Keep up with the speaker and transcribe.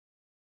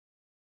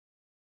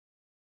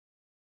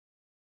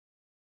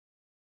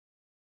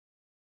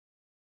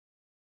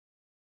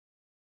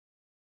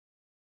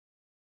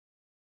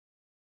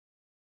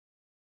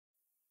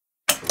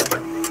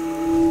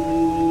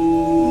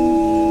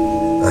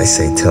I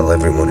say tell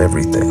everyone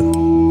everything.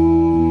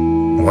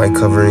 Why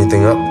cover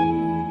anything up,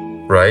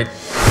 right?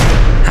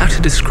 How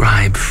to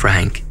describe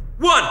Frank?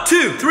 1,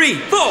 2, 3,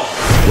 4!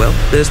 Well,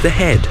 there's the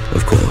head,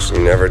 of course. He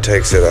never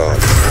takes it off.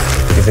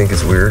 You think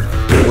it's weird?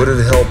 Would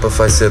it help if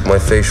I said my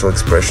facial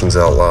expressions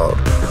out loud?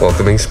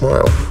 Welcoming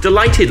smile.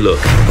 Delighted look.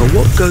 But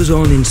what goes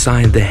on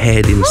inside the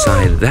head,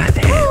 inside that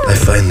head, I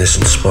find this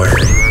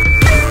inspiring.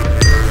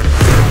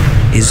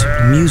 is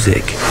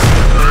music.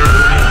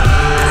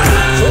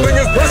 Something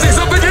is pressing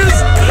something is!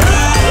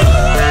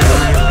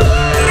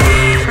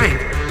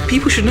 Frank,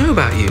 people should know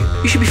about you.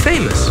 You should be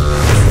famous.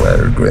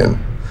 Flattered grin,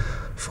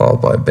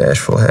 followed by a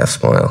bashful half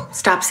smile.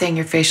 Stop saying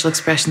your facial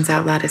expressions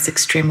out loud. It's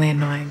extremely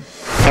annoying.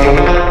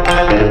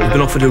 You've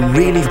been offered a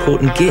really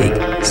important gig,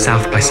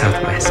 South by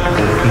Southwest,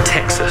 in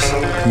Texas.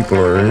 People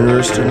are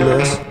interested in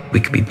us.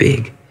 We could be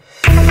big.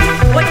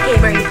 What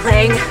game are you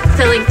playing?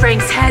 Filling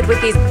Frank's head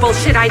with these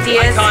bullshit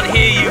ideas? I can't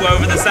hear you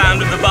over the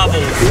sound of the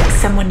bubbles.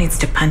 Someone needs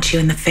to punch you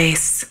in the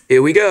face.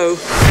 Here we go.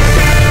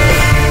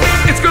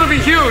 It's gonna be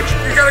huge!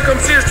 You gotta come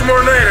see us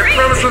tomorrow night. I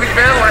promise we'll be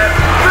battle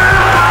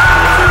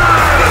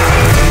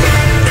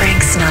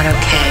Frank's not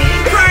okay.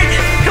 Frank,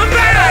 come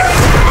back!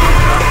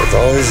 With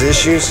all his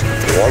issues,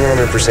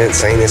 100%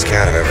 sanest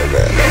cat I've ever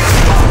met.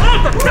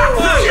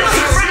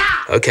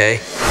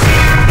 Okay.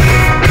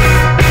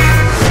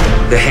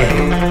 The head.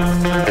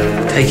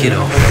 Take it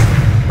off.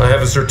 I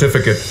have a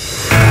certificate.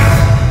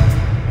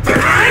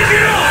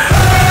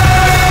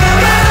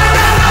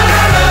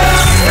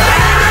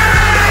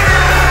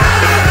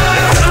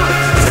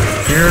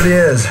 Here it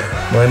is,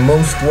 my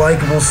most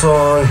likable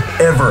song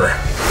ever.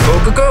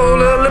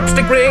 Coca-Cola,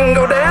 lipstick ring,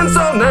 go dance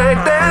all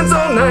night, dance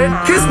all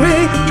night. Kiss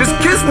me, just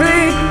kiss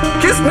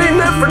me,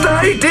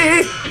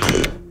 Nefertiti.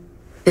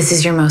 This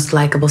is your most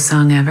likable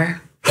song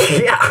ever?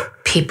 Yeah.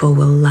 People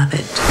will love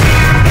it.